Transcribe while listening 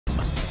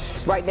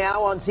Right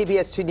now on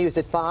CBS 2 News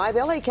at 5,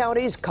 LA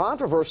County's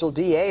controversial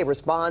DA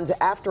responds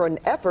after an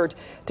effort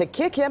to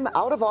kick him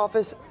out of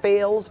office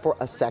fails for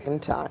a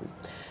second time.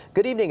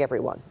 Good evening,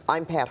 everyone.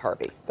 I'm Pat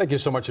Harvey. Thank you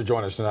so much for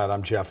joining us tonight.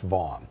 I'm Jeff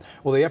Vaughn.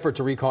 Well, the effort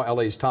to recall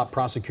LA's top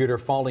prosecutor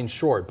falling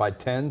short by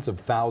tens of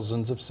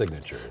thousands of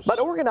signatures. But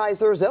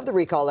organizers of the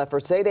recall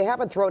effort say they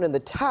haven't thrown in the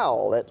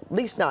towel, at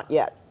least not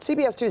yet.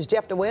 CBS 2's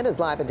Jeff Nguyen is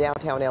live in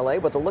downtown LA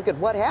with a look at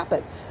what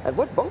happened and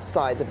what both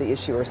sides of the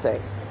issue are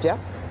saying. Jeff?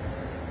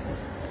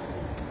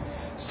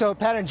 So,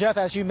 Pat and Jeff,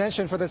 as you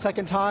mentioned, for the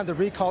second time, the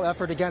recall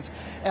effort against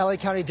LA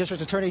County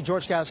District Attorney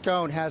George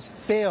Gascón has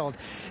failed.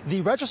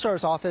 The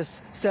Registrar's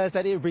office says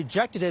that it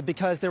rejected it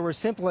because there were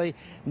simply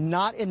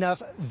not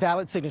enough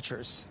valid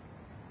signatures.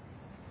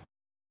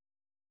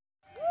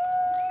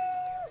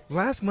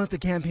 Last month, the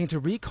campaign to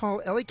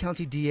recall LA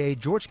County DA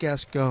George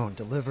Gascón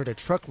delivered a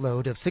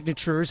truckload of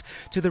signatures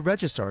to the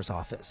Registrar's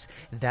office.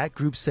 That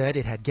group said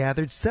it had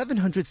gathered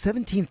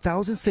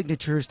 717,000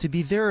 signatures to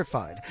be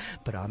verified.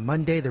 But on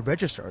Monday, the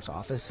Registrar's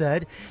office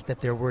said that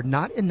there were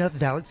not enough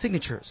valid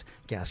signatures.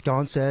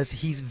 Gascón says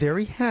he's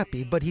very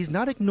happy, but he's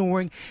not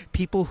ignoring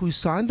people who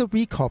signed the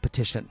recall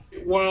petition.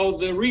 While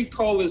the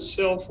recall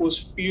itself was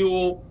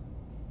fueled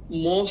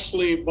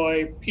mostly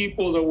by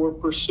people that were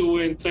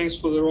pursuing things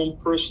for their own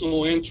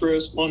personal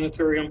interest,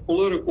 monetary and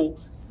political,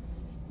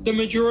 the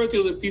majority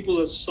of the people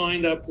that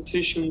signed that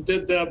petition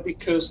did that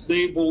because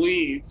they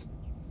believed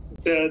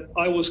that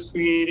I was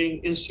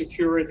creating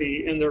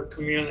insecurity in their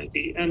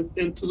community. And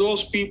to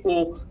those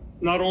people,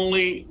 not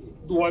only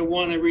do I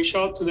want to reach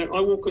out to them, I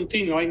will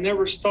continue. I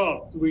never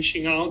stop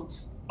reaching out.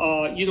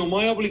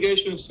 My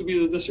obligation is to be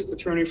the district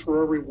attorney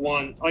for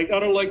everyone. I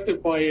got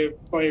elected by a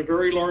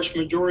very large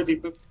majority.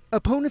 But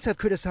opponents have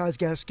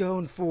criticized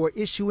Gascón for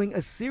issuing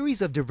a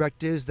series of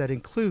directives that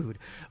include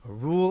a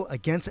rule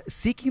against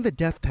seeking the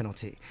death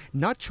penalty,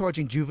 not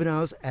charging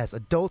juveniles as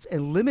adults,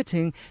 and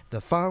limiting the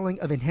filing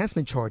of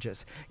enhancement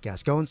charges.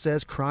 Gascón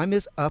says crime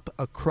is up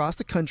across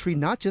the country,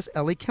 not just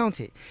LA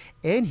County.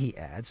 And he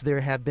adds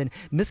there have been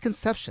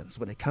misconceptions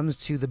when it comes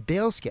to the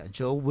bail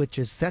schedule, which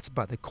is set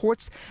by the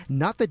courts,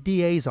 not the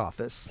DA's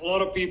office. A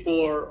lot of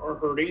people are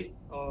hurting.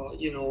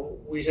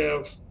 We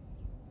have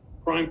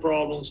crime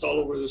problems all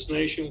over this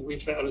nation.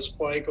 We've had a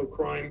spike of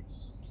crime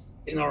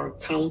in our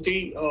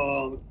county,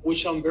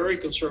 which I'm very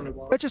concerned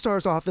about.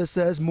 Registrar's office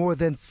says more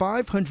than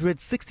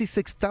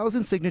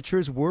 566,000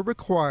 signatures were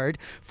required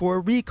for a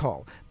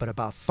recall, but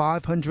about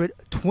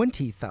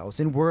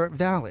 520,000 were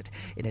valid.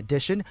 In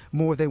addition,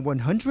 more than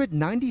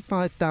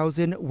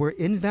 195,000 were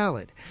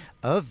invalid.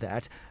 Of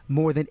that,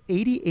 more than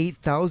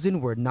 88,000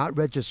 were not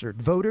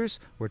registered voters.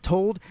 We're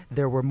told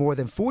there were more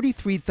than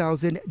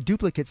 43,000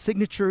 duplicate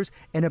signatures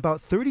and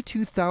about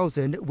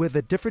 32,000 with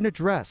a different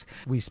address.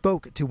 We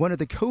spoke to one of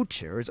the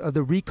co-chairs of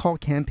the recall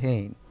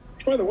campaign.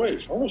 By the way,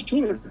 almost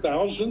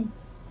 200,000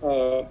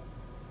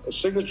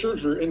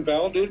 signatures are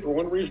invalidated for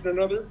one reason or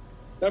another.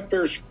 That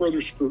bears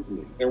further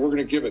scrutiny, and we're going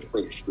to give it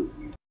further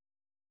scrutiny.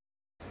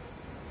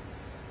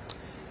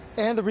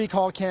 And the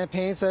recall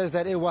campaign says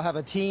that it will have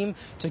a team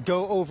to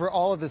go over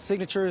all of the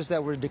signatures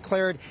that were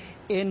declared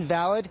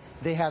invalid.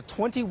 They have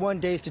 21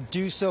 days to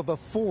do so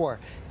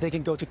before they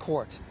can go to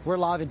court. We're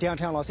live in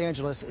downtown Los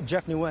Angeles.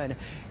 Jeff Nguyen,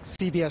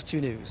 CBS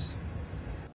 2 News.